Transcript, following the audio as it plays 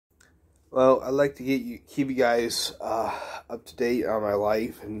Well, I'd like to keep you guys up to date on my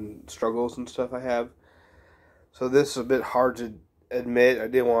life and struggles and stuff I have. So this is a bit hard to admit. I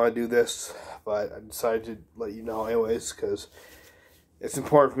didn't want to do this, but I decided to let you know anyways because it's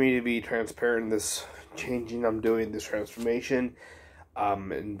important for me to be transparent in this changing I'm doing, this transformation,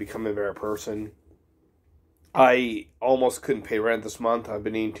 and becoming a better person. I almost couldn't pay rent this month. I've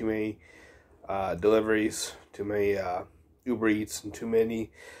been eating too many deliveries, too many Uber Eats, and too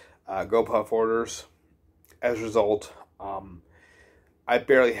many GoPuff orders. As a result, I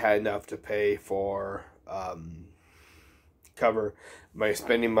barely had enough to pay for cover my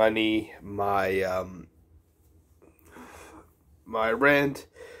spending money, my rent,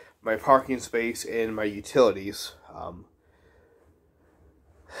 my parking space, and my utilities.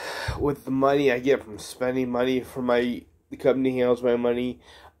 With the money I get from spending money for the company handles my money,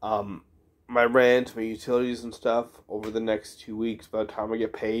 my rent, my utilities and stuff over the next 2 weeks. By the time I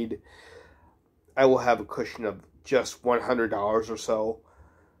get paid, I will have a cushion of just $100 or so.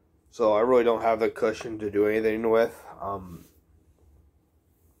 So I really don't have the cushion to do anything with.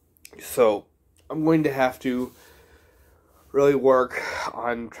 So I'm going to have to really work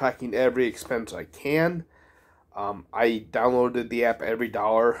on tracking every expense I can. I downloaded the app Every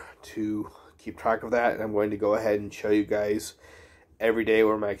Dollar to keep track of that, and I'm going to go ahead and show you guys every day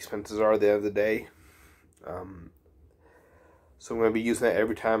where my expenses are at the end of the day. So I'm going to be using that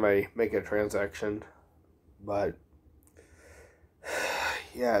every time I make a transaction. But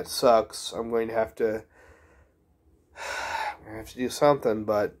yeah, it sucks. I'm going to have to do something,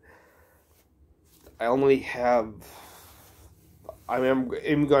 but I'm going to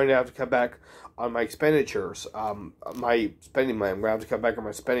have to cut back on my expenditures, my spending money. I'm going to have to cut back on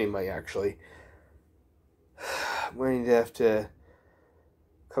my spending money, actually. I'm going to have to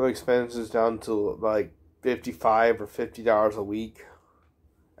cut my expenses down to like $55 or $50 a week,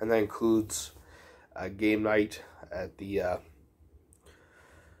 and that includes game night at the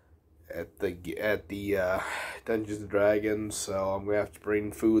Dungeons and Dragons. So I'm gonna have to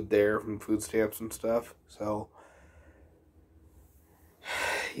bring food there from food stamps and stuff. So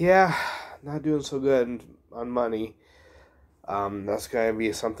yeah, not doing so good on money. That's gonna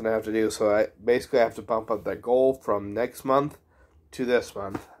be something I have to do. So I basically have to bump up that goal from next month to this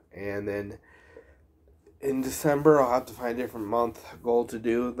month, and then in December I'll have to find a different goal to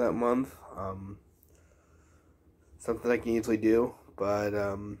do that month. Something I can easily do, but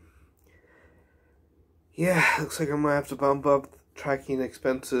yeah, looks like I'm gonna have to bump up tracking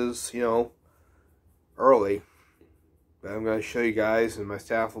expenses, early. But I'm gonna show you guys, and my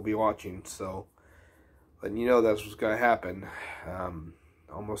staff will be watching, so letting you know that's what's gonna happen.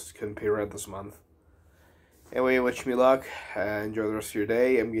 Almost couldn't pay rent this month. Anyway, wish me luck. Enjoy the rest of your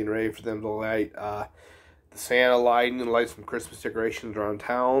day. I'm getting ready for them to light the Santa lighting and light some Christmas decorations around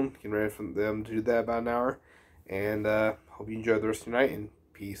town. Getting ready for them to do that about an hour. And hope you enjoy the rest of your night, and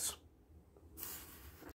peace.